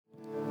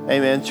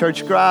Amen.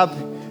 Church, grab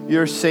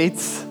your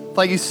seats.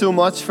 Thank you so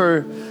much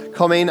for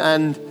coming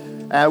and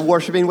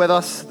worshiping with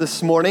us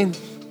this morning.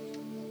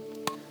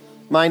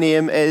 My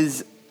name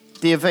is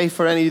Davey,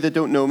 for any of you that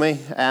don't know me,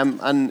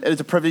 and it is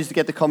a privilege to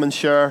get to come and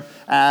share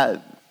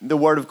the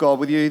Word of God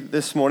with you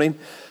this morning.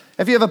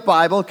 If you have a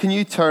Bible, can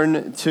you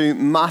turn to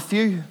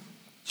Matthew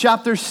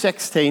chapter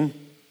 16,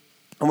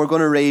 and we're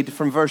going to read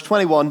from verse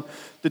 21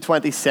 to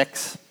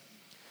 26.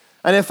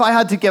 And if I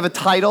had to give a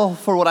title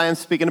for what I am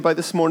speaking about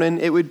this morning,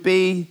 it would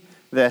be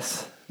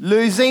this: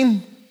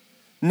 Losing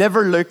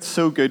never looked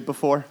so good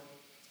before.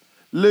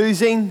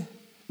 Losing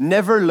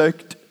never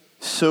looked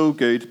so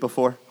good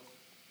before.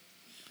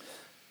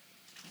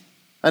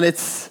 And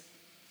it's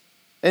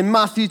in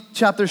Matthew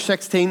chapter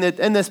 16 that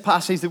in this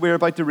passage that we're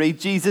about to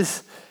read,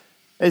 Jesus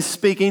is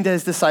speaking to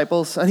his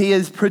disciples and he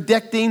is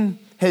predicting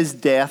his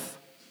death.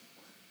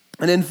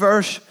 And in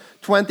verse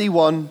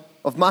 21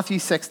 of Matthew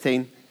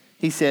 16,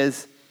 it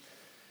says,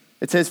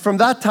 "From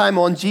that time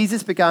on,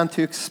 Jesus began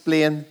to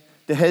explain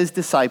to his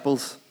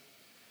disciples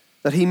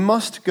that he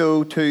must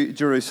go to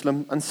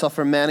Jerusalem and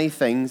suffer many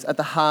things at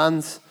the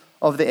hands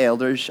of the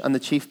elders and the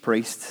chief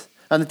priests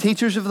and the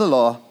teachers of the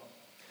law,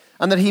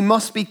 and that he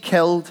must be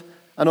killed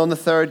and on the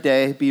third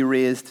day be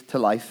raised to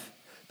life.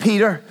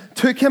 Peter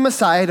took him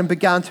aside and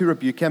began to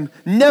rebuke him.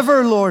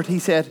 'Never, Lord,' he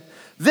said,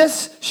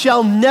 'this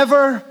shall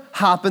never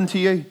happen to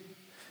you.'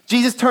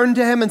 Jesus turned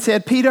to him and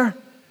said, 'Peter,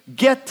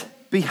 get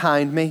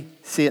behind me,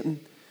 Satan.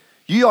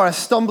 You are a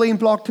stumbling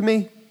block to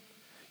me.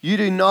 You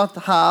do not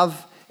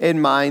have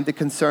in mind the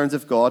concerns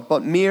of God,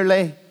 but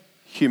merely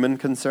human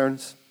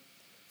concerns.'"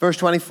 Verse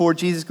 24,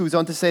 Jesus goes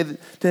on to say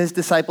to his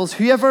disciples,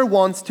 "Whoever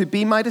wants to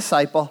be my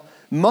disciple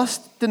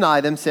must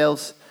deny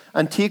themselves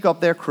and take up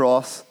their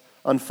cross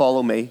and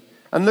follow me."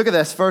 And look at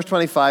this, verse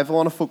 25. I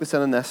want to focus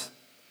in on this.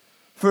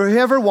 "For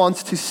whoever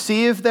wants to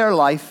save their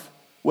life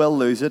will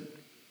lose it.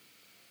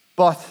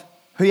 But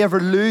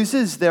whoever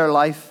loses their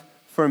life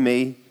for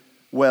me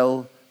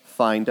will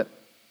find it.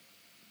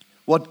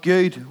 What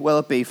good will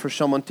it be for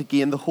someone to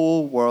gain the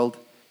whole world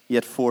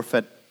yet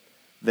forfeit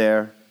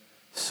their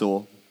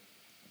soul?"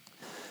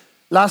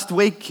 Last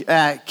week,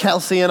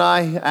 Kelsey and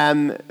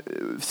I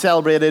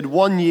celebrated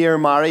 1 year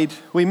married.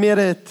 We made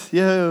it,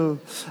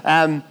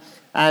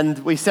 and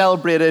we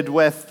celebrated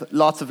with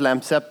lots of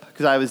Lemsip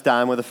because I was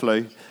down with the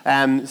flu.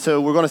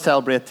 So we're going to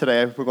celebrate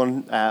today. We're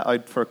going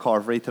out for a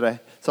carvery today.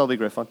 So it'll be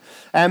great fun.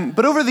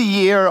 But over the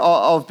year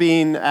of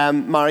being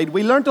married,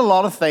 we learned a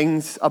lot of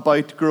things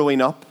about growing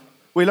up.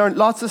 We learned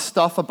lots of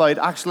stuff about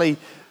actually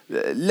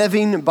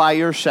living by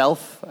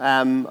yourself,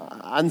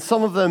 and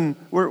some of them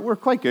were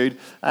quite good.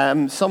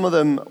 Some of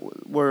them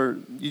were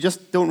you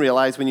just don't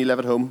realize when you live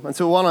at home. And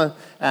so I want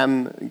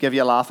to give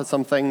you a laugh at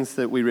some things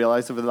that we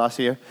realized over the last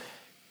year.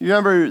 You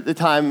remember the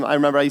time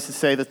I used to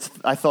say that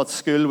I thought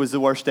school was the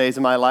worst days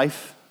of my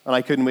life, and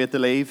I couldn't wait to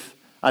leave.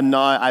 And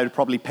now I would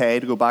probably pay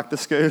to go back to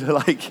school.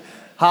 Like,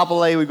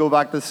 happily we go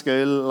back to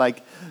school,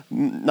 like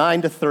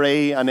 9 to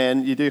 3, and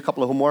then you do a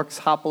couple of homeworks.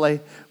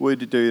 Happily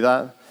would do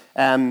that.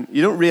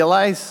 You don't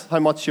realize how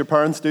much your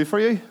parents do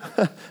for you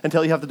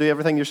until you have to do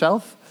everything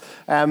yourself.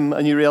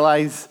 And you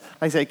realize,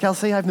 I say,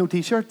 "Kelsey, I have no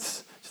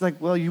t-shirts." She's like,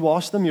 "Well, you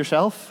wash them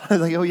yourself." I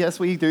was like, "Oh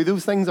yes, we do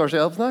those things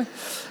ourselves now."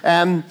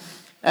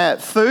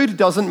 Food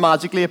doesn't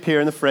magically appear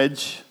in the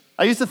fridge.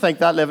 I used to think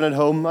that living at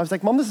home. I was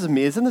like, "Mum, this is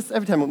amazing.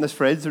 Every time I open this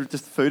fridge,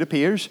 just food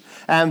appears."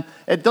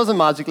 It doesn't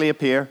magically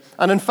appear.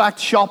 And in fact,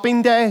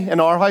 shopping day in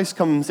our house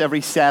comes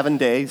every 7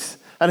 days.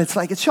 And it's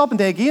like, it's shopping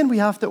day again. We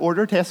have to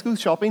order Tesco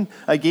shopping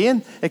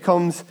again. It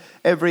comes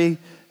every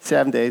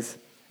 7 days.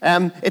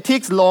 It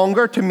takes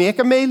longer to make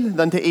a meal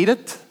than to eat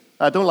it.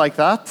 I don't like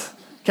that.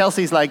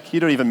 Kelsey's like,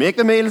 "You don't even make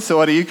the meal, so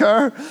what do you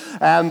care?"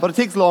 But it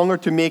takes longer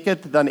to make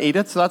it than eat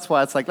it. So that's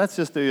why it's like, let's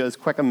just do as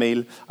quick a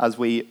meal as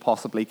we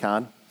possibly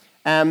can.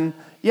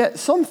 Yet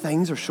some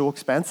things are so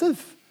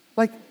expensive.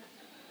 Like,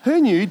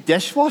 who knew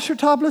dishwasher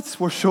tablets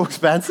were so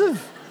expensive?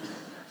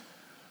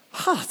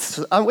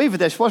 And we have a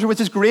dishwasher,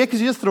 which is great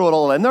because you just throw it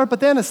all in there,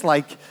 but then it's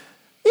like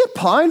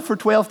 £8 for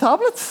 12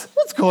 tablets.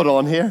 What's going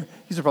on here?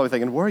 You're probably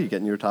thinking, where are you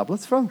getting your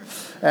tablets from?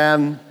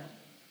 And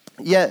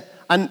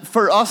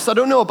for us, I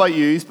don't know about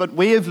you, but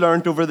we have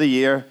learned over the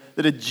year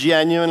that it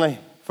genuinely,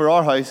 for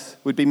our house,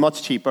 would be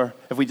much cheaper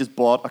if we just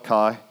bought a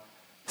cow.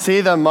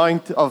 See, the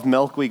amount of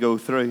milk we go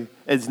through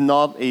is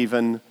not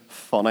even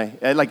funny.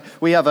 Like,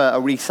 we have a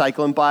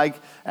recycling bag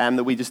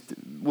that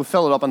we'll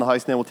fill it up in the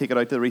house and then we'll take it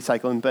out to the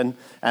recycling bin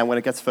when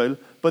it gets full.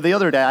 But the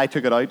other day I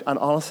took it out and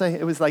honestly,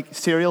 it was like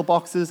cereal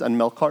boxes and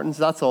milk cartons.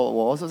 That's all it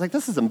was. I was like,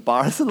 this is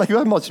embarrassing. Like,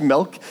 how much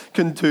milk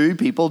can 2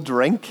 people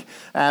drink?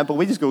 But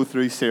we just go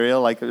through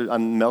cereal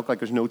and milk like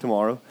there's no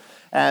tomorrow.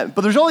 But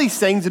there's all these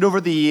things that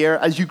over the year,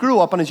 as you grow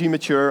up and as you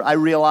mature, I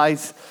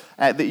realize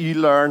that you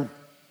learn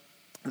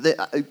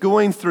that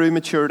going through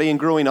maturity and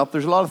growing up,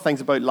 there's a lot of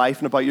things about life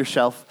and about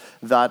yourself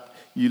that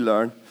you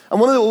learn. And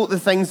one of the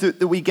things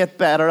that we get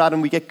better at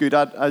and we get good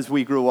at as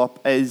we grow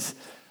up is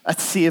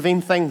at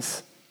saving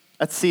things,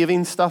 at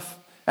saving stuff.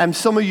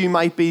 Some of you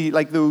might be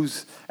like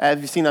those,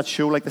 have you seen that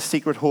show, like The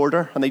Secret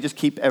Hoarder, and they just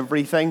keep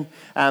everything?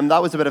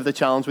 That was a bit of the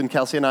challenge when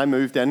Kelsey and I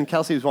moved in.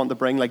 Kelsey was wanting to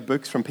bring like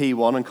books from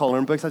P1 and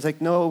colouring books. I was like,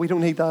 no, we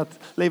don't need that.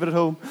 Leave it at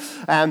home.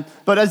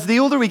 But as the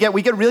older we get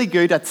really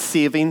good at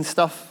saving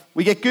stuff.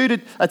 We get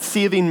good at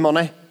saving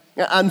money.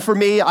 And for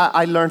me,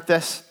 I learned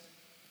this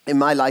in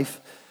my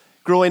life.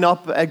 Growing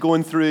up,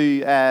 going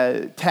through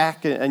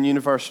tech and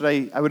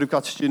university, I would have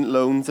got student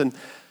loans. And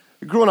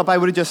growing up, I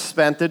would have just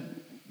spent it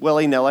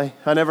willy-nilly.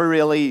 I never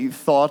really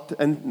thought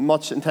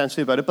much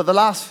intentionally about it. But the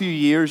last few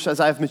years, as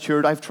I've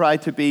matured, I've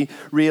tried to be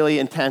really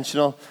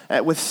intentional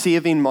with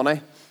saving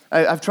money.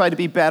 I've tried to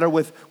be better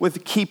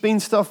with keeping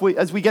stuff.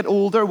 As we get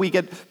older, we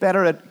get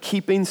better at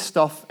keeping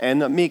stuff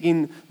in, at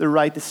making the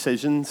right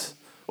decisions.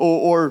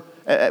 Or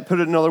put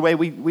it another way,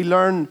 we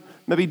learn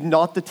maybe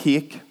not to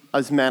take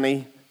as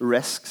many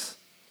risks.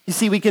 You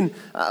see, we can,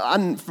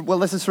 well,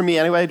 this is for me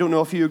anyway, I don't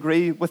know if you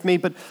agree with me,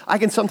 but I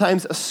can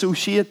sometimes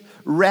associate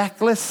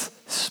reckless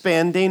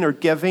spending or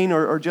giving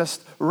or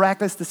just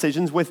reckless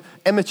decisions with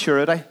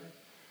immaturity.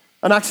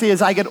 And actually,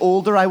 as I get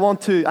older, I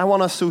want to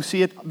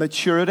associate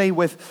maturity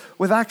with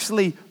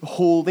actually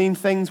holding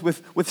things,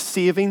 with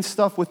saving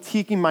stuff, with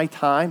taking my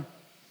time.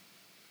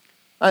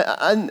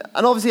 And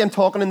obviously, I'm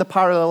talking in the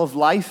parallel of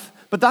life,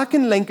 but that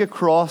can link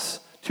across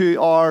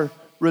to our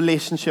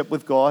relationship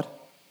with God.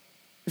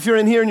 If you're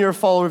in here and you're a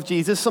follower of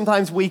Jesus,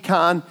 sometimes we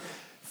can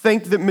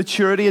think that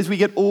maturity as we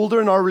get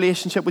older in our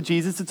relationship with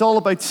Jesus, it's all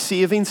about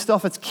saving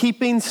stuff. It's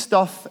keeping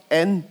stuff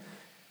in.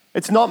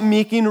 It's not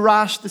making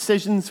rash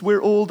decisions.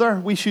 We're older.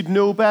 We should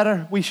know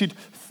better. We should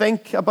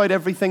think about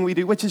everything we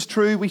do, which is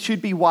true. We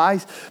should be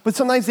wise. But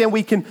sometimes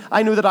then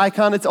I know that I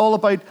can. It's all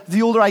about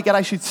the older I get,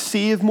 I should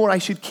save more. I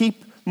should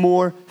keep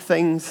more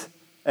things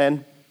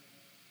in.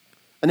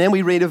 And then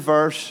we read a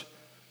verse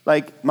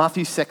like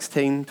Matthew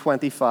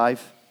 16:25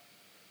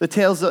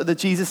 that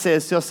Jesus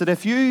says to us that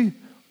if you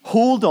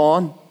hold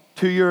on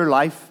to your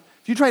life,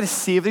 if you try to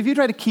save it, if you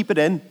try to keep it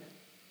in,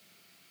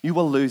 you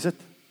will lose it.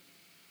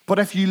 But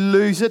if you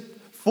lose it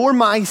for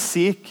my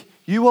sake,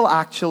 you will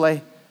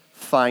actually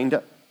find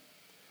it.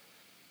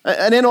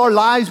 And in our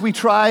lives, we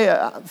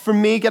try, for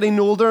me getting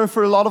older and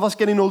for a lot of us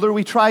getting older,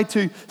 we try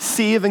to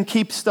save and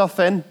keep stuff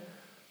in.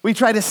 We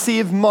try to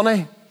save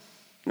money.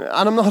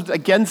 And I'm not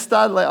against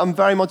that, I'm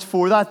very much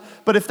for that.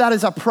 But if that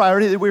is a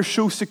priority, that we're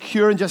so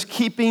secure in just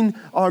keeping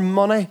our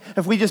money,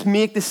 if we just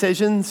make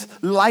decisions,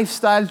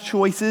 lifestyle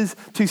choices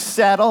to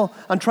settle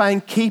and try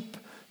and keep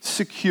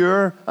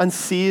secure and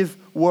save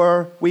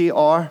where we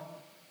are.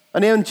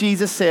 And then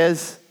Jesus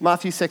says,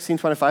 Matthew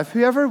 16:25,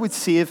 whoever would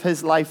save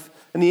his life,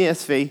 in the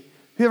ESV,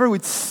 whoever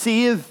would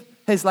save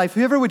his life,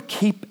 whoever would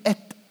keep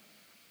it,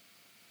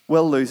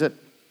 will lose it.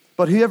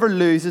 But whoever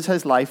loses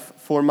his life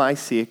for my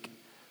sake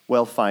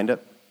will find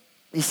it.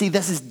 You see,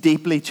 this is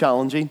deeply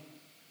challenging.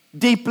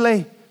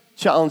 Deeply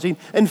challenging.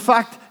 In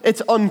fact,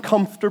 it's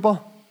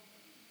uncomfortable.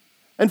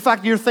 In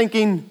fact, you're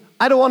thinking,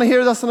 I don't want to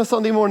hear this on a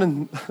Sunday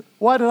morning.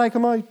 Why did I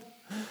come out?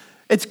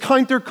 It's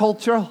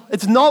countercultural.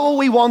 It's not what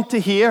we want to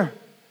hear.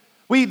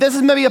 This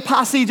is maybe a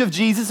passage of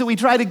Jesus that we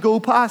try to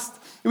go past.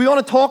 We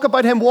want to talk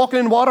about him walking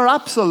in water?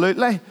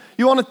 Absolutely.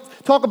 You want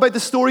to talk about the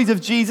stories of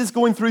Jesus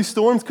going through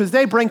storms because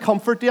they bring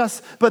comfort to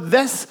us. But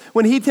this,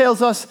 when he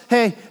tells us,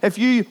 hey, if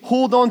you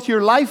hold on to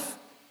your life,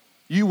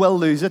 you will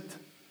lose it.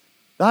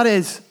 That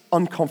is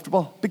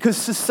uncomfortable because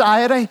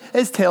society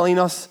is telling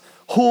us,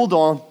 hold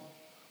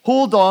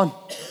on.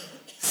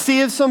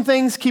 Save some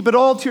things, keep it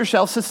all to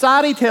yourself.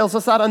 Society tells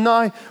us that, and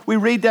now we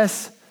read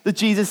this, that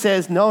Jesus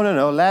says, no,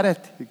 let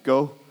it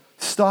go.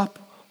 Stop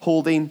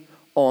holding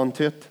on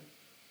to it.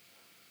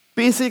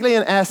 Basically,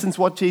 in essence,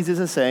 what Jesus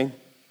is saying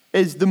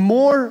is the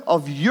more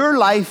of your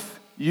life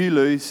you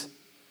lose,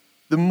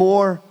 the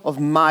more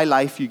of my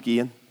life you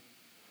gain.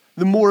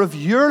 The more of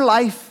your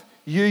life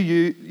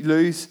you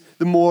lose,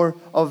 the more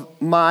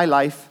of my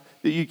life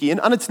that you gain.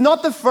 And it's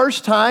not the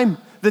first time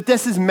that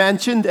this is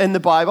mentioned in the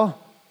Bible.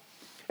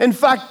 In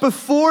fact,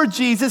 before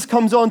Jesus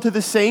comes onto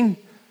the scene,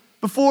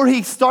 before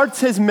he starts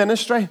his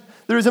ministry,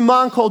 there is a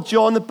man called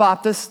John the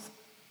Baptist.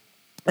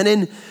 And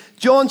in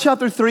John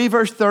chapter 3,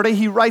 verse 30,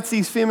 he writes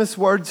these famous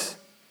words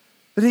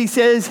that he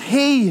says,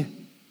 he,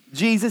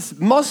 Jesus,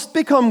 must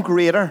become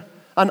greater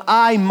and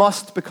I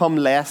must become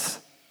less.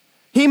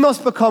 He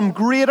must become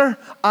greater,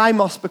 I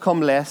must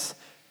become less.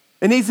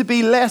 It needs to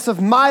be less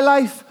of my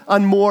life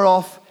and more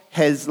of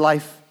his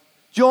life.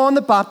 John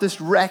the Baptist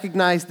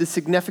recognized the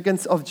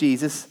significance of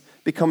Jesus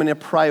becoming a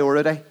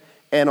priority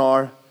in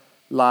our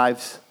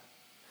lives.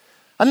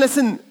 And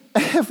listen,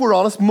 if we're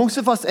honest, most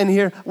of us in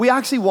here, we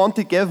actually want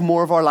to give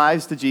more of our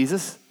lives to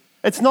Jesus.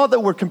 It's not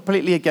that we're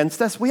completely against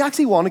this. We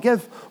actually want to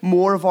give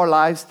more of our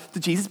lives to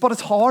Jesus, but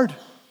it's hard.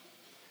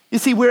 You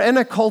see, we're in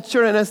a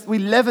culture, and we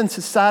live in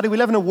society, we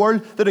live in a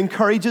world that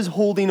encourages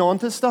holding on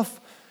to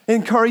stuff. It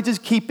encourages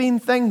keeping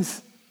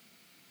things.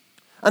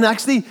 And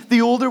actually,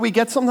 the older we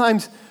get,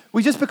 sometimes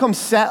we just become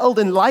settled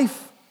in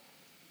life.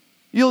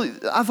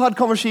 I've had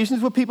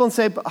conversations with people and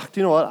say, do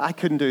you know what, I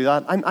couldn't do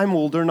that. I'm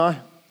older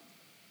now.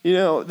 You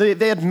know,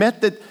 they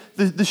admit that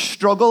the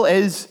struggle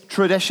is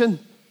tradition.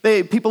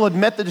 People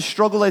admit that the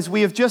struggle is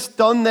we have just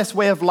done this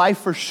way of life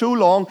for so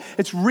long,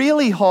 it's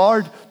really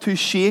hard to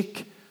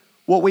shake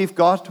what we've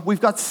got. We've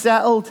got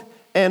settled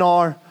in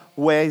our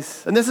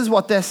ways. And this is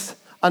what this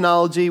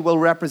analogy will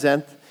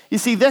represent. You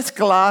see, this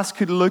glass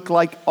could look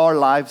like our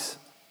lives.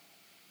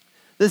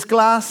 This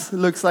glass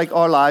looks like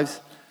our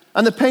lives.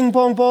 And the ping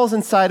pong balls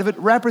inside of it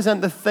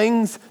represent the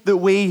things that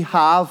we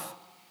have.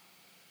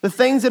 The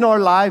things in our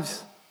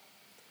lives.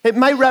 It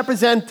might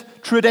represent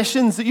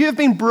traditions that you have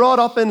been brought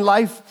up in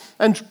life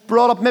and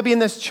brought up maybe in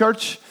this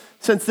church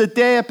since the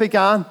day it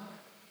began.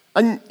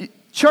 And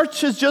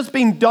church has just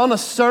been done a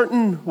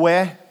certain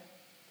way.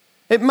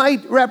 It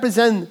might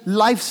represent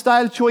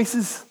lifestyle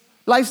choices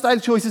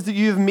that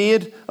you've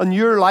made in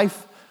your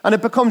life, and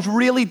it becomes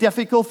really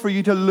difficult for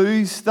you to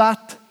lose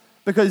that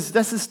because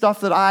this is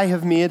stuff that I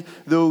have made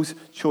those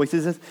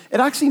choices. It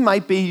actually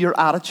might be your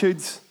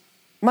attitudes.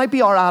 It might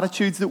be our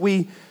attitudes that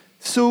we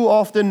so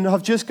often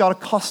have just got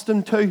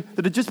accustomed to,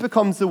 that it just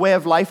becomes the way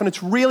of life, and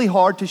it's really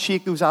hard to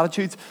shake those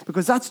attitudes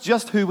because that's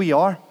just who we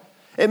are.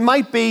 It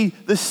might be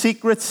the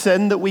secret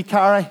sin that we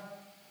carry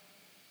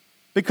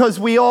because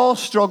we all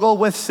struggle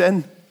with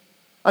sin.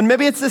 And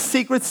maybe it's the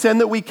secret sin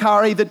that we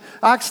carry that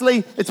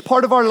actually it's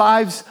part of our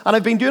lives and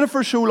I've been doing it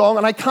for so long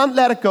and I can't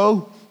let it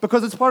go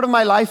because it's part of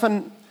my life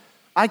and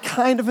I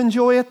kind of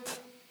enjoy it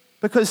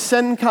because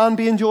sin can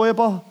be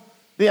enjoyable.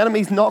 The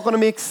enemy's not going to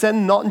make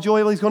sin not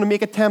enjoyable. He's going to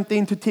make it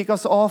tempting to take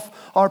us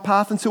off our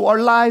path. And so our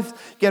lives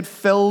get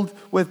filled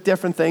with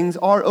different things,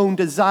 our own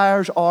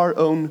desires, our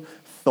own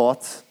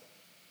thoughts.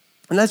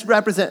 And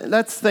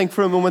let's think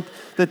for a moment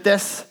that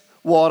this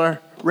water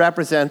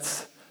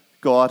represents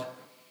God.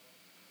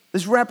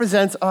 This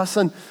represents us,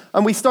 and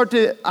we start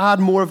to add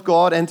more of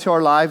God into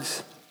our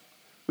lives.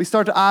 We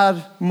start to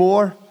add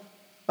more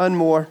and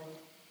more.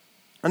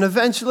 And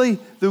eventually,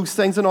 those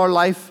things in our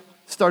life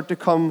start to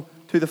come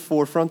to the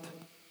forefront.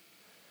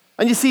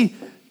 And you see,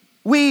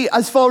 we,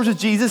 as followers of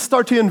Jesus,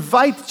 start to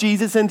invite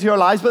Jesus into our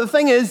lives. But the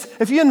thing is,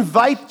 if you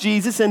invite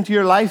Jesus into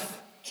your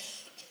life,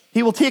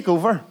 he will take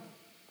over.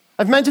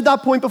 I've mentioned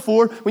that point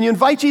before. When you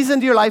invite Jesus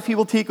into your life, he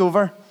will take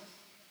over.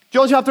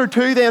 John chapter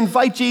 2, they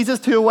invite Jesus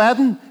to a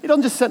wedding. He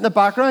doesn't just sit in the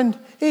background.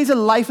 He's the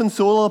life and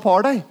soul of the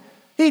party.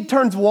 He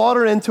turns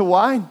water into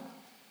wine.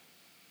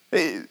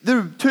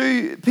 The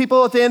two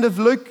people at the end of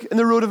Luke in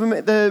the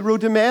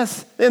road to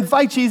Emmaus, they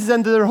invite Jesus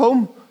into their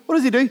home. What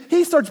does he do?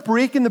 He starts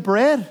breaking the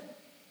bread.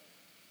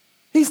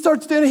 He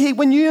starts doing it.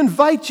 When you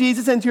invite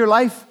Jesus into your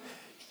life,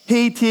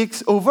 he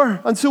takes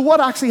over. And so what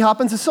actually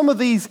happens is some of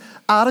these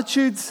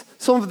attitudes,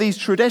 some of these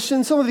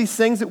traditions, some of these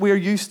things that we're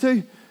used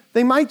to,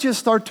 they might just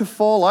start to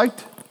fall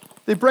out.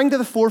 They bring to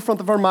the forefront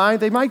of our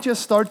mind. They might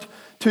just start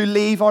to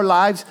leave our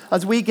lives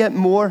as we get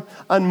more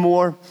and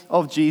more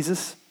of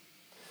Jesus.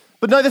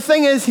 But now the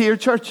thing is here,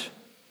 church,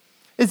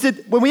 is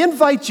that when we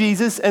invite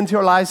Jesus into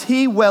our lives,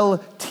 he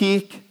will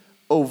take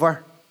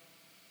over.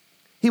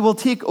 He will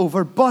take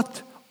over,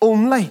 but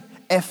only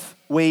if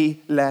we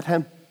let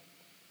him.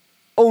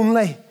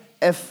 Only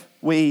if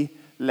we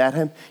let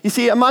him. You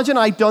see, imagine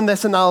I'd done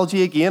this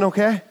analogy again,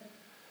 okay?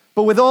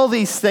 But with all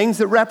these things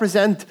that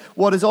represent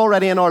what is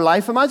already in our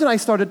life, imagine I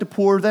started to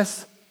pour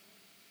this,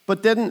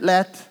 but didn't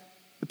let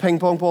the ping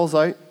pong balls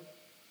out.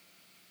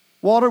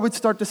 Water would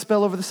start to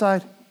spill over the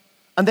side,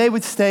 and they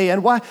would stay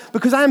in. Why?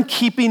 Because I'm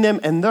keeping them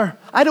in there.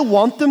 I don't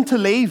want them to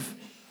leave.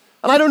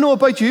 And I don't know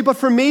about you, but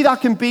for me,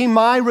 that can be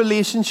my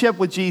relationship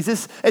with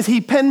Jesus, as he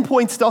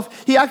pinpoints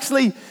stuff. He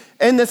actually,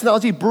 in this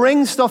analogy,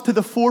 brings stuff to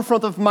the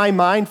forefront of my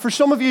mind. For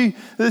some of you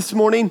this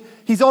morning,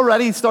 he's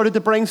already started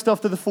to bring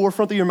stuff to the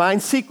forefront of your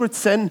mind. Secret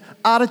sin,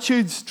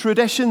 attitudes,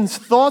 traditions,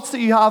 thoughts that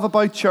you have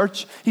about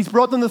church. He's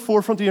brought them to the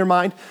forefront of your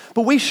mind.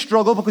 But we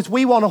struggle because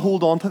we want to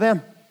hold on to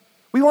them.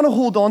 We want to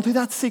hold on to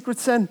that secret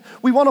sin.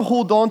 We want to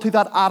hold on to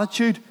that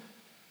attitude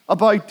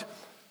about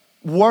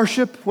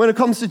worship. When it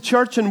comes to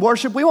church and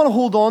worship, we want to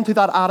hold on to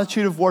that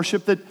attitude of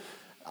worship that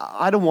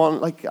I don't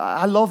want. Like,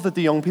 I love that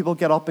the young people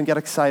get up and get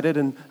excited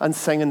and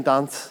sing and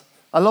dance.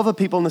 I love that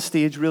people on the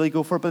stage really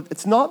go for it, but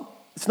it's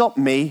not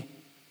me.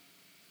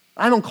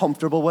 I'm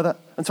uncomfortable with it.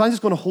 And so I'm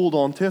just going to hold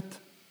on to it.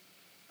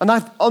 And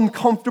that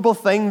uncomfortable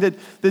thing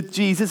that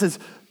Jesus is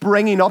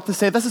bringing up to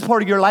say, this is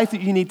part of your life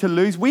that you need to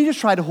lose, we just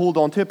try to hold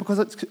on to it because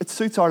it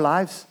suits our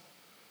lives.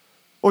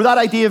 Or that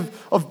idea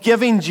of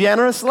giving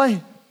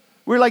generously.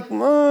 We're like,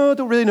 oh, I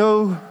don't really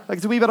know. Like,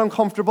 it's a wee bit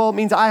uncomfortable. It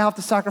means I have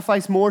to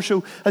sacrifice more.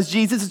 So as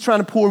Jesus is trying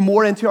to pour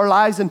more into our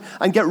lives and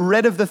get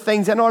rid of the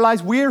things in our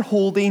lives, we're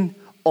holding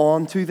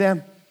on to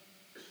them.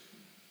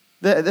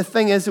 The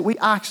thing is that we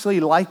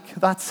actually like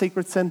that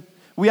secret sin.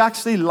 We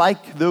actually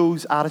like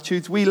those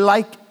attitudes. We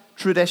like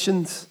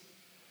traditions.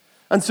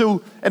 And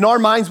so in our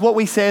minds, what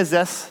we say is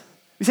this.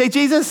 We say,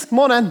 Jesus, come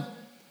on in.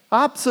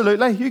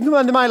 Absolutely. You can come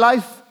into my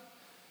life.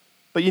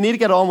 But you need to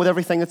get on with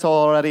everything that's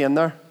already in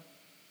there.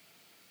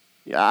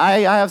 Yeah, I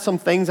have some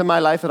things in my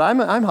life that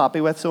I'm happy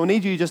with, so I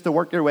need you just to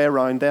work your way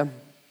around them.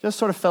 Just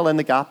sort of fill in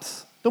the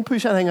gaps. Don't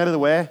push anything out of the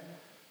way.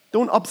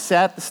 Don't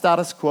upset the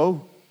status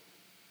quo.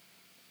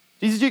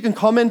 Jesus, you can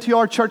come into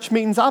our church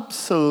meetings,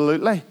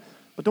 absolutely.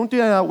 But don't do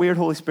any of that weird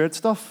Holy Spirit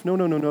stuff.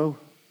 No.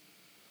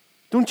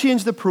 Don't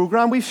change the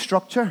program. We've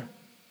structure.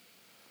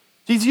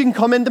 Jesus, you can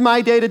come into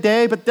my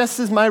day-to-day, but this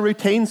is my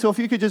routine, so if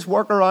you could just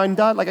work around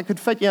that, like I could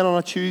fit you in on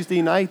a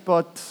Tuesday night,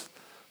 but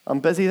I'm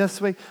busy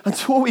this week. And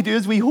so what we do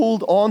is we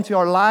hold on to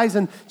our lives,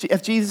 and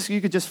if Jesus,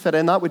 you could just fit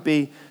in, that would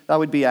be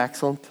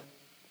excellent.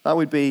 That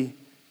would be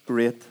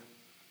great.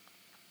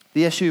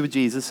 The issue with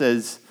Jesus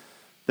is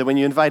that when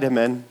you invite him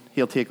in,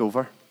 he'll take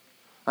over.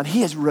 And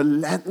he is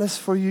relentless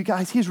for you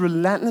guys. He's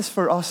relentless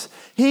for us.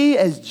 He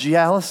is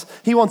jealous.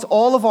 He wants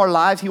all of our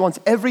lives. He wants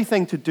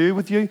everything to do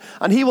with you.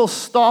 And he will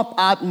stop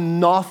at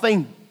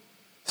nothing.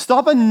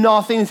 Stop at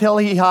nothing until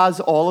he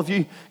has all of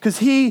you. Because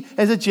he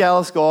is a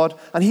jealous God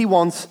and he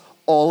wants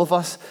all of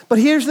us. But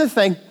here's the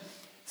thing.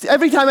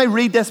 Every time I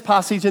read this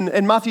passage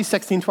in Matthew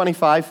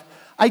 16:25,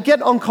 I get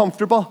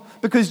uncomfortable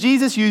because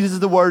Jesus uses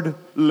the word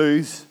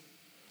lose.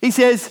 He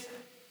says,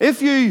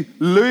 if you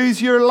lose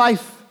your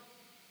life,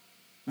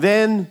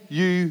 then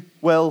you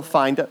will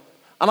find it.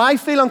 And I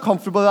feel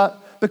uncomfortable with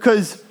that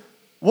because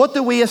what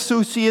do we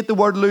associate the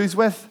word lose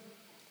with?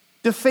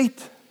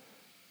 Defeat,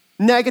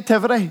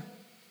 negativity.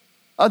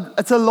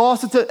 It's a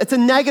loss, it's a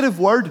negative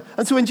word.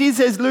 And so when Jesus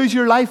says lose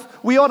your life,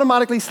 we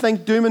automatically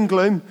think doom and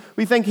gloom.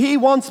 We think he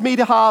wants me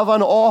to have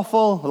an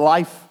awful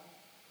life.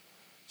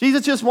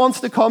 Jesus just wants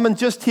to come and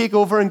just take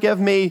over and give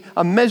me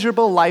a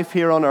miserable life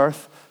here on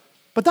earth.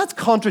 But that's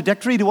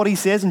contradictory to what he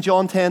says in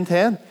John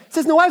 10:10. He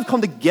says, no, I've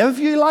come to give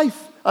you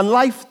life, and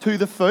life to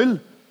the full.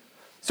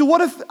 So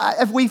what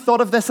if we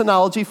thought of this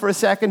analogy for a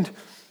second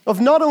of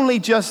not only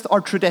just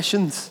our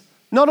traditions,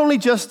 not only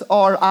just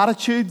our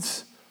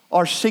attitudes,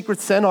 our secret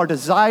sin, our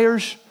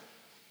desires,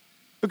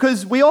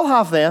 because we all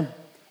have them.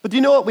 But do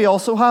you know what we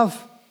also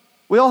have?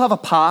 We all have a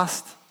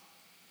past.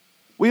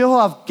 We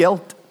all have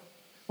guilt.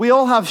 We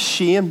all have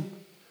shame.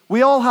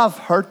 We all have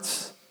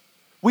hurts.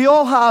 We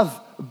all have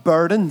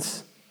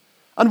burdens.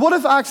 And what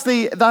if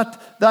actually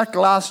that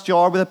glass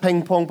jar with the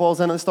ping pong balls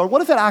in at the start,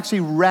 what if it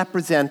actually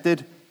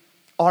represented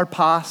our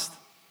past,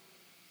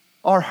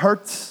 our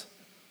hurts,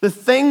 the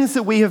things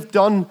that we have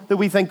done that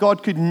we think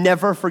God could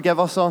never forgive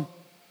us on,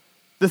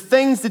 the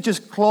things that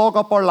just clog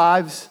up our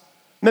lives.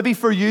 Maybe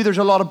for you, there's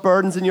a lot of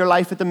burdens in your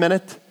life at the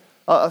minute,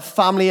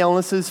 family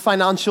illnesses,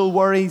 financial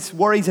worries,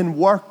 worries in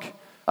work,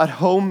 at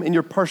home, in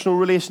your personal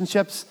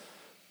relationships.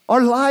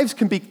 Our lives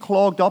can be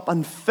clogged up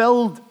and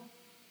filled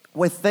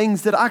with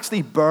things that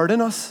actually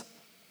burden us.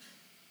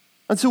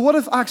 And so what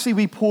if actually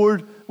we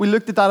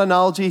looked at that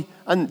analogy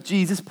and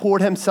Jesus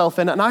poured himself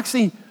in and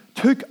actually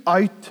took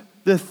out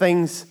the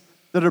things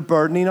that are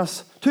burdening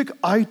us, took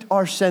out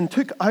our sin,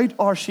 took out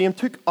our shame,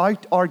 took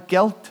out our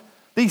guilt,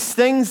 these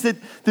things that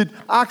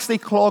actually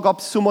clog up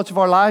so much of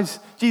our lives.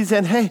 Jesus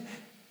saying, hey,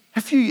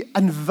 if you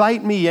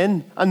invite me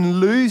in and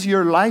lose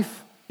your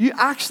life, you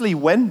actually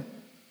win.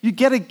 You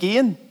get a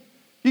gain.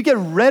 You get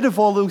rid of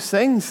all those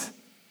things.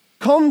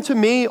 Come to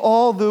me,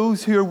 all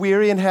those who are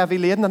weary and heavy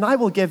laden, and I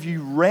will give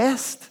you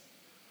rest.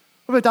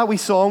 What about that wee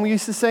song we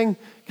used to sing?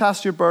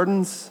 Cast your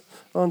burdens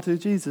onto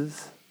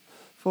Jesus,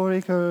 for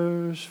he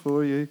cares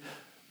for you.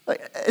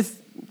 Like, it's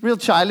real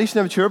childish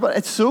and immature, but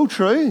it's so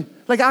true.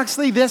 Like,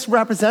 actually, this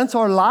represents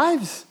our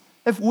lives.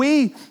 If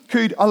we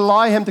could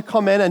allow him to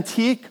come in and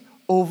take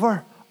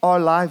over our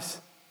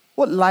lives,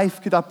 what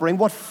life could that bring?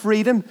 What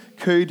freedom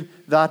could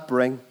that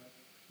bring?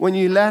 When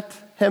you let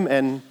him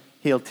in,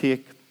 he'll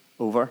take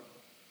over.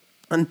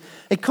 And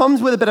it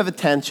comes with a bit of a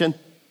tension.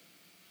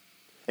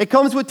 It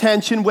comes with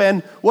tension when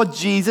what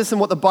Jesus and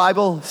what the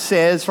Bible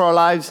says for our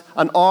lives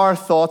and our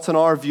thoughts and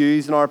our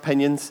views and our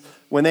opinions,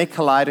 when they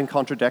collide and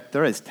contradict,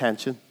 there is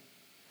tension.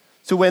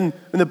 So when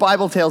the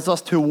Bible tells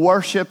us to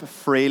worship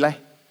freely,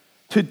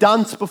 to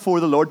dance before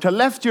the Lord, to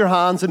lift your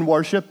hands in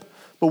worship,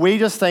 but we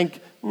just think,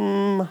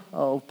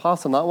 I'll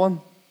pass on that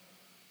one.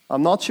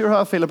 I'm not sure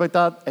how I feel about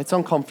that. It's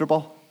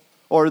uncomfortable.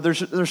 Or there's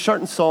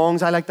certain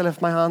songs I like to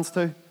lift my hands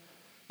to.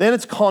 Then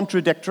it's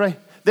contradictory.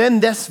 Then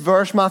this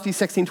verse, Matthew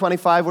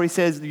 16:25, where he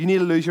says you need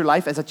to lose your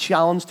life, is a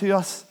challenge to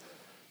us.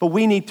 But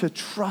we need to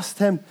trust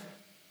him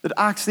that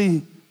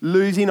actually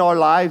losing our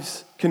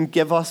lives can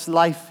give us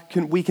life.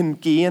 We can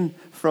gain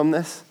from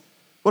this.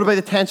 What about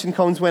the tension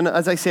comes when,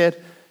 as I said,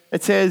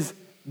 it says,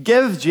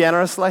 give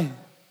generously.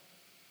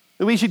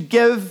 That we should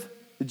give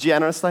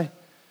generously.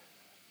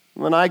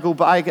 When I go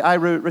back, I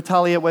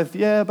retaliate with,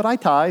 yeah, but I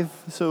tithe,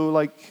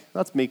 so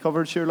that's me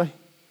covered surely.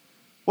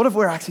 What if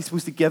we're actually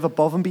supposed to give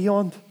above and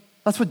beyond?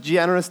 That's what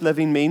generous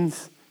living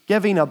means.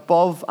 Giving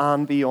above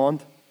and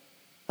beyond.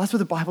 That's what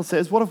the Bible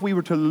says. What if we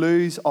were to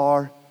lose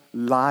our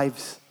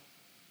lives?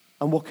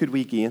 And what could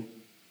we gain?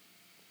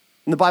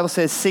 And the Bible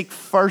says, seek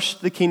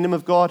first the kingdom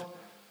of God.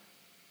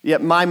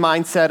 Yet my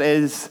mindset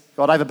is,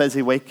 God, I have a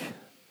busy week.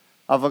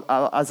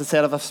 As I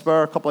said, if I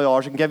spare a couple of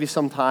hours, I can give you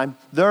some time.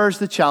 There's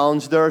the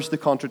challenge. There's the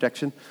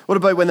contradiction. What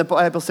about when the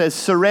Bible says,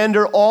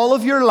 surrender all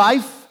of your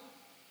life?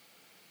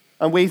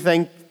 And we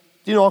think,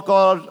 you know what,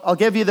 God, I'll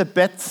give you the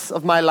bits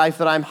of my life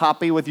that I'm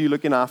happy with you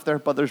looking after,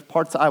 but there's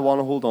parts that I want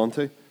to hold on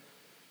to. You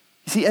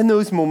see, in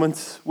those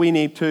moments, we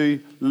need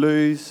to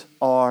lose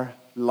our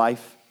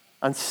life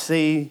and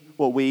see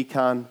what we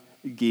can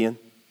gain.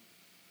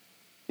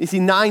 You see,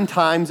 9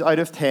 times out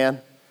of 10,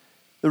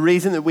 the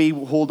reason that we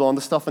hold on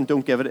to stuff and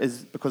don't give it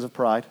is because of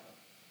pride.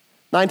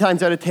 9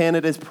 times out of 10,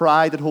 it is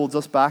pride that holds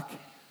us back.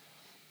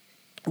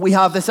 We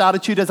have this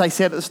attitude, as I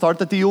said at the start,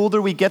 that the older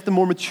we get, the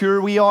more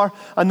mature we are,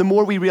 and the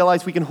more we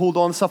realize we can hold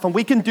on to stuff, and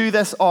we can do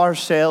this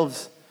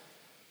ourselves.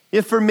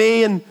 Yet for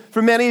me, and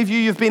for many of you,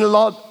 you've been a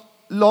lot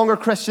longer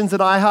Christians than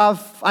I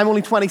have. I'm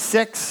only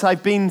 26.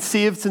 I've been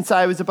saved since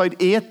I was about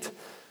 8.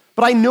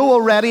 But I know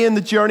already in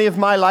the journey of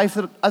my life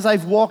that as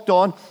I've walked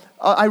on,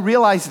 I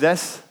realize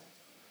this.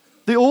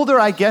 The older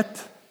I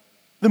get,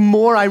 the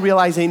more I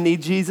realize I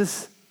need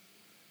Jesus.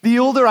 The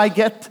older I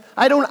get,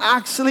 I don't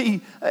actually,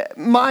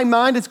 my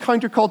mind is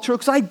countercultural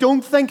because I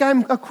don't think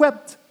I'm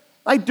equipped.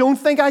 I don't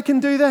think I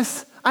can do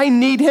this. I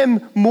need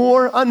him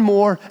more and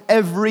more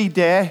every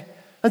day.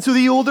 And so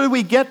the older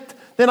we get,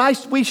 then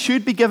we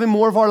should be giving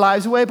more of our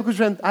lives away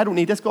because I don't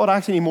need this, God, I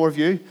actually need more of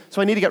you.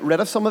 So I need to get rid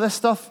of some of this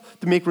stuff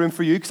to make room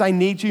for you because I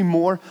need you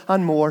more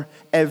and more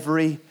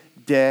every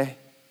day.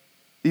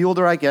 The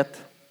older I get,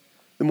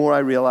 the more I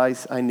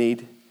realize I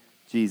need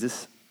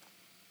Jesus.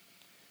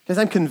 Because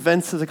I'm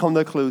convinced as I come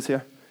to a close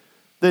here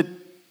that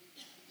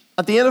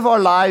at the end of our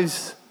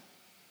lives,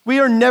 we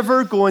are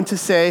never going to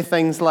say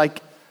things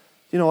like,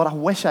 you know what, I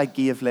wish I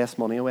gave less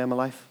money away in my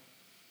life.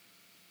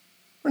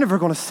 We're never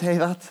going to say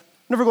that.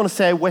 We're never going to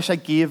say, I wish I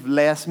gave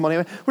less money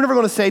away. We're never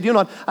going to say, do you know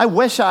what, I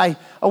wish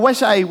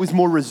I was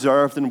more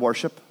reserved in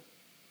worship.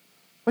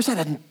 I wish I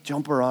didn't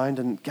jump around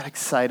and get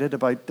excited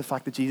about the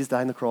fact that Jesus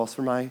died on the cross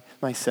for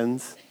my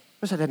sins. I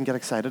wish I didn't get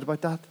excited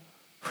about that.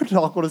 We're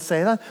not going to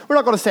say that. We're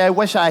not going to say, I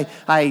wish I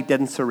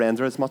didn't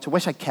surrender as much. I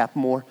wish I kept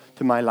more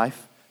to my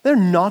life. They're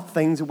not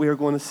things that we're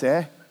going to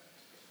say.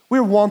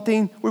 We're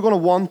going to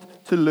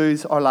want to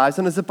lose our lives.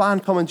 And as the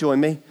band come and join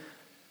me,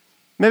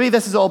 maybe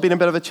this has all been a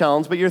bit of a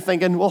challenge, but you're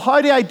thinking, well,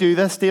 how do I do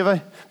this,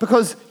 David?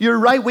 Because you're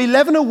right, we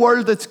live in a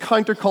world that's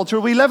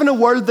countercultural. We live in a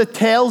world that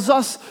tells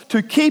us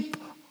to keep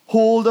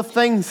hold of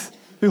things,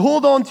 to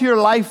hold on to your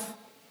life.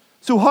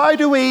 So how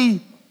do we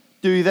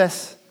do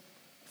this?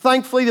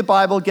 Thankfully, the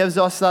Bible gives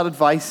us that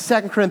advice.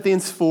 2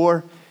 Corinthians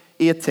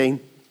 4:18.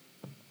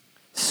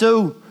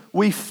 So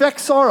we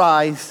fix our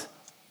eyes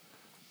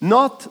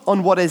not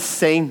on what is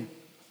seen,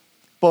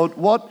 but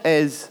what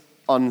is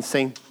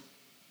unseen.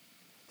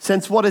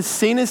 Since what is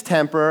seen is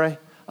temporary,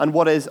 and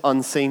what is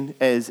unseen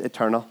is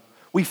eternal.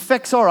 We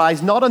fix our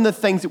eyes not on the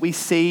things that we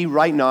see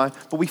right now,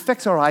 but we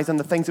fix our eyes on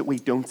the things that we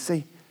don't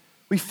see.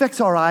 We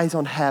fix our eyes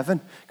on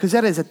heaven, because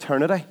that is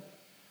eternity.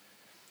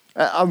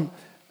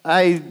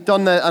 I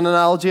done an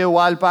analogy a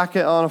while back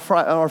on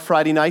our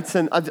Friday nights,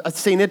 and I've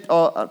seen it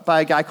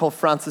by a guy called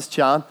Francis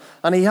Chan,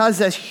 and he has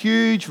this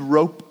huge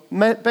rope,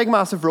 big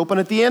massive rope, and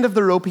at the end of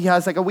the rope he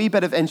has like a wee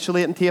bit of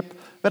insulating tape,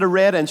 a bit of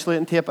red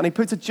insulating tape, and he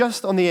puts it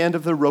just on the end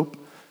of the rope.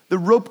 The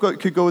rope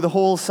could go the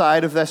whole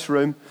side of this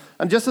room,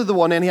 and just at the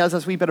one end he has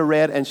this wee bit of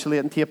red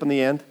insulating tape on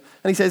the end.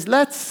 And he says,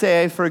 let's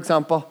say, for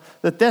example,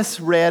 that this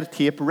red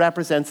tape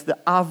represents the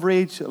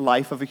average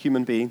life of a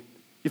human being.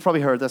 You've probably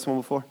heard this one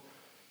before.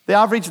 The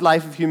average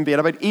life of a human being,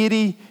 about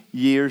 80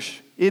 years,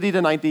 80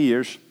 to 90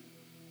 years.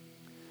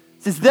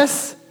 He says,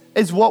 this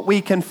is what we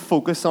can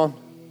focus on.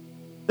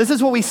 This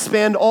is what we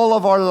spend all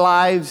of our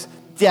lives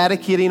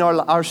dedicating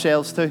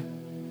ourselves to.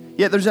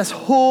 Yet there's this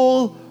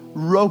whole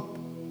rope,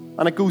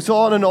 and it goes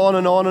on and on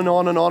and on and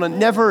on and on, and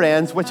never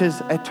ends, which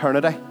is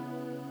eternity.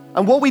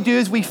 And what we do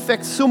is we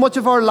fix so much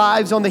of our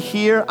lives on the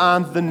here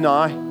and the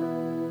now.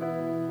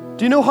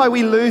 Do you know how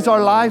we lose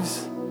our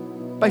lives?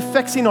 By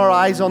fixing our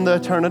eyes on the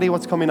eternity,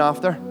 what's coming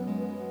after.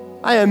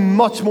 I am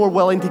much more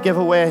willing to give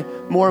away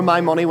more of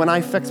my money when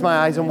I fix my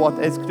eyes on what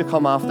is to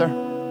come after.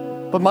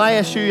 But my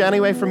issue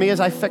anyway for me is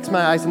I fix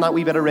my eyes on that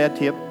wee bit of red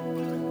tape.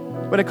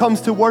 When it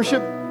comes to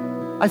worship,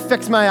 I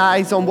fix my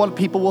eyes on what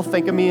people will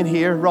think of me in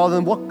here rather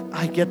than what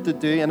I get to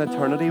do in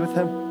eternity with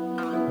him.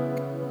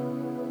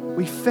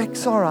 We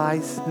fix our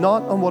eyes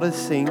not on what is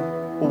seen,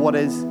 but what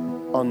is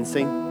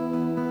unseen.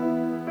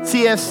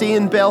 CFC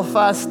in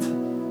Belfast,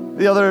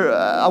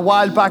 a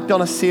while back,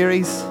 done a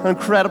series, an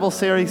incredible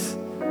series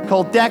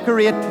called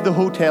Decorate the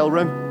Hotel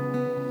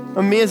Room.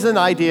 Amazing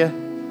idea.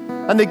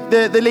 And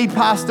the lead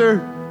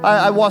pastor,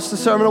 I watched the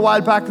sermon a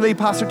while back, the lead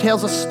pastor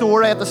tells a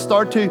story at the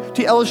start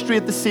to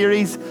illustrate the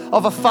series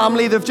of a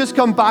family that have just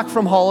come back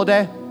from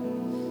holiday.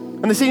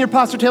 And the senior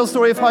pastor tells a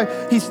story of how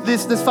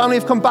this family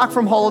have come back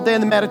from holiday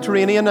in the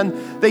Mediterranean,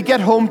 and they get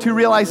home to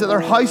realize that their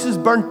house is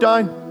burnt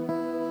down.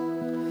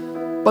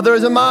 But there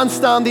is a man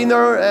standing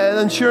there, an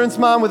insurance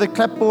man with a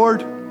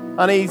clipboard, and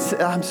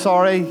I'm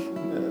sorry,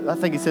 I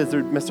think he says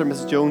they're Mr. and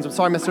Mrs. Jones. I'm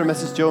sorry, Mr. and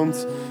Mrs.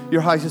 Jones,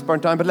 your house is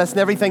burnt down, but listen,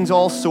 everything's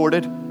all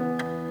sorted.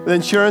 The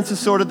insurance is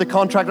sorted, the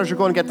contractors are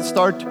going to get to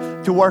start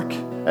to work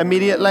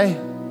immediately.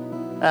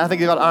 I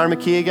think they got Aaron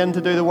McKee again to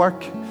do the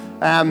work.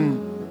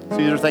 So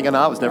you're thinking,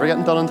 it was never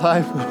getting done on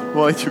time.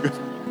 Well, it's good.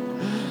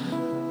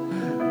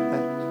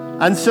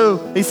 And so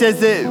he says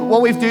that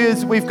what we've do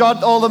is we've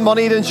got all the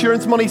money, the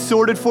insurance money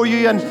sorted for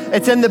you, and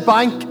it's in the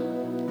bank.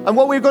 And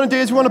what we're going to do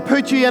is we're going to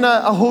put you in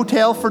a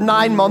hotel for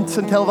 9 months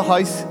until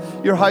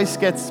your house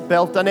gets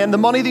built. And then the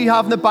money that you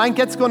have in the bank,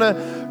 it's going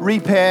to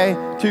repay,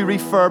 to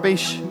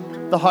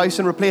refurbish the house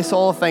and replace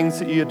all the things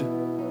that you'd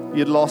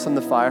lost in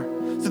the fire.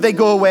 So they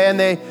go away and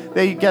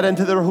they get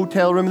into their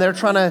hotel room. They're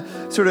trying to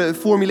sort of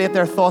formulate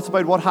their thoughts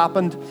about what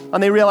happened.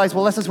 And they realize,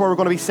 well, this is where we're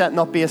going to be setting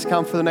up base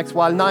camp for the next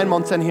while. 9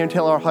 months in here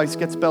until our house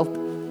gets built.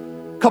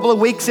 A couple of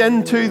weeks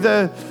into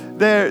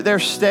their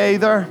stay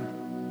there,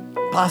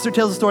 Pastor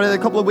tells the story that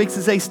a couple of weeks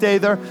as they stay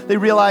there, they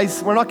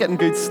realize we're not getting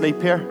good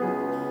sleep here.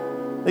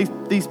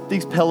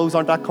 These pillows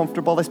aren't that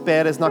comfortable. This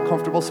bed is not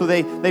comfortable. So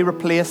they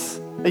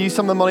replace. They use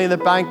some of the money in the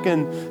bank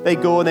and they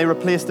go and they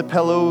replace the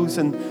pillows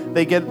and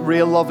they get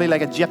real lovely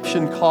like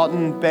Egyptian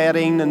cotton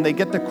bedding and they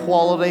get the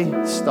quality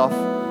stuff.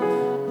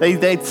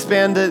 They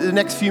spend the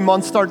next few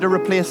months starting to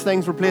replace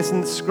things,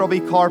 replacing the scrubby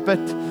carpet,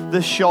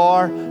 the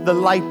shower, the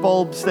light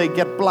bulbs. They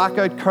get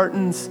blackout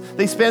curtains.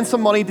 They spend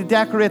some money to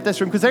decorate this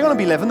room because they're going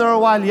to be living there a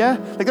while, yeah?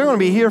 Like they're going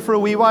to be here for a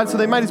wee while, so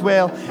they might as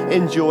well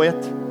enjoy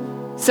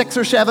it. 6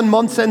 or 7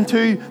 months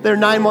into their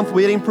 9-month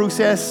waiting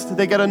process,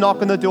 they get a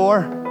knock on the door.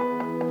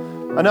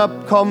 And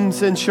up comes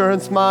the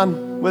insurance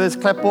man with his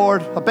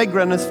clipboard, a big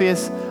grin on his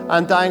face,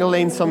 and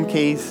dangling some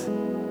keys,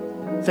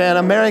 saying,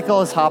 a miracle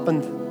has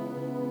happened.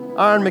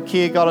 Aaron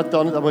McKay got it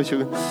done.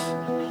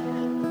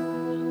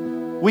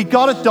 We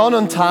got it done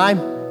on time.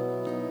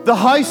 The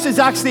house is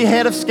actually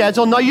ahead of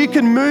schedule. Now you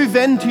can move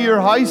into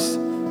your house.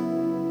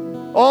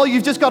 Oh,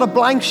 you've just got a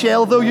blank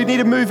shell, though. You need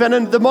to move in,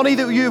 and the money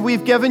that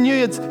we've given you,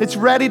 it's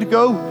ready to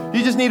go.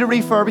 You just need to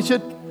refurbish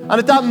it. And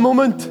at that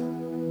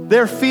moment,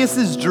 their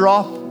faces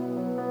drop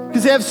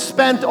because they have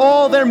spent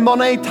all their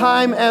money,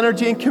 time,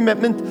 energy, and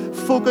commitment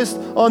focused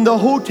on the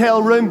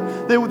hotel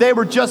room they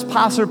were just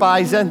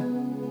passerbys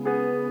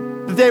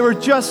in. They were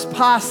just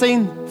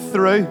passing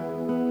through.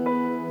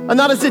 And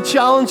that is the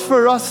challenge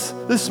for us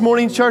this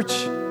morning, church,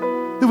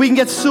 that we can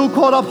get so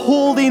caught up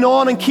holding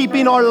on and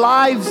keeping our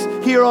lives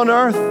here on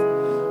earth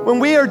when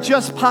we are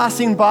just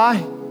passing by,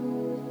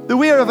 that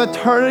we have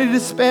eternity to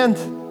spend.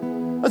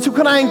 And so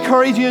can I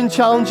encourage you and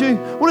challenge you?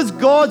 What is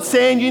God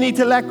saying you need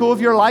to let go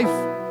of your life?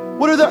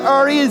 What are the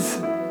areas?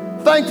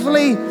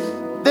 Thankfully,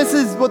 this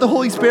is what the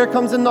Holy Spirit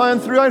comes in now, and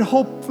throughout,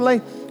 hopefully,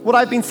 what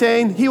I've been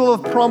saying, He will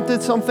have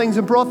prompted some things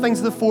and brought things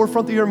to the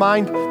forefront of your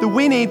mind that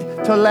we need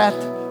to let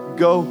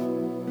go.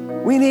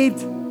 We need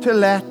to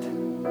let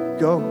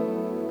go.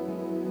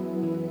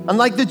 And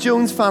like the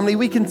Jones family,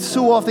 we can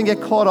so often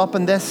get caught up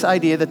in this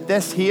idea that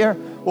this here,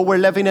 what we're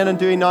living in and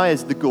doing now,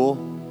 is the goal.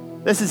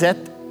 This is it.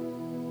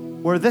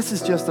 Where this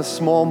is just a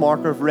small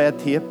marker of red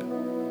tape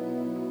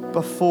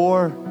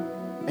before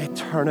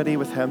eternity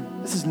with Him.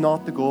 This is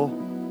not the goal.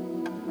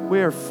 We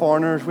are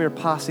foreigners, we are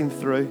passing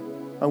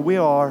through, and we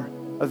are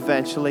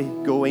eventually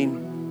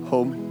going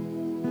home.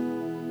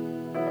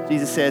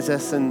 Jesus says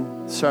this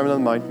in Sermon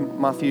on the Mount,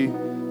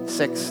 Matthew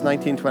 6,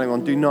 19,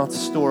 21. Do not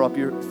store up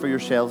for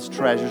yourselves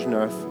treasures on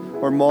earth,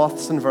 where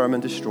moths and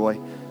vermin destroy,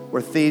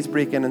 where thieves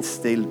break in and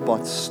steal,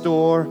 but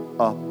store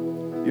up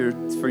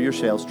for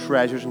yourselves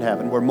treasures in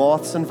heaven, where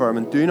moths and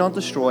vermin do not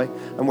destroy,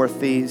 and where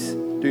thieves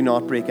do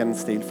not break in and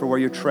steal. For where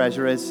your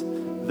treasure is,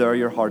 there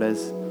your heart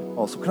is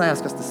also. Can I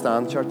ask us to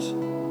stand, church?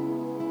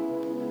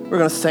 We're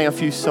going to sing a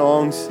few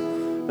songs,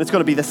 and it's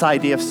going to be this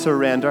idea of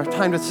surrender.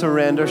 Time to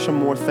surrender some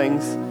more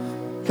things.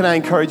 Can I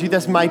encourage you?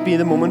 This might be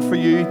the moment for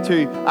you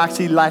to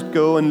actually let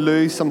go and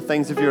lose some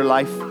things of your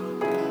life.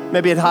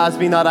 Maybe it has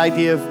been that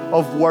idea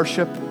of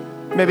worship.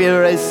 Maybe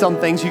there is some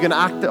things you can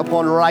act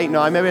upon right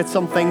now. Maybe it's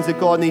some things that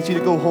God needs you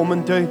to go home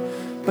and do.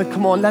 But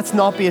come on, let's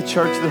not be a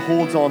church that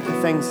holds on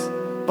to things,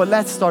 but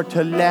let's start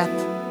to let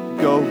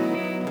go.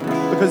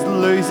 Because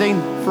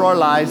losing for our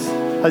lives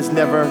has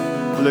never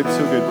looked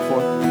so good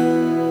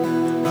before.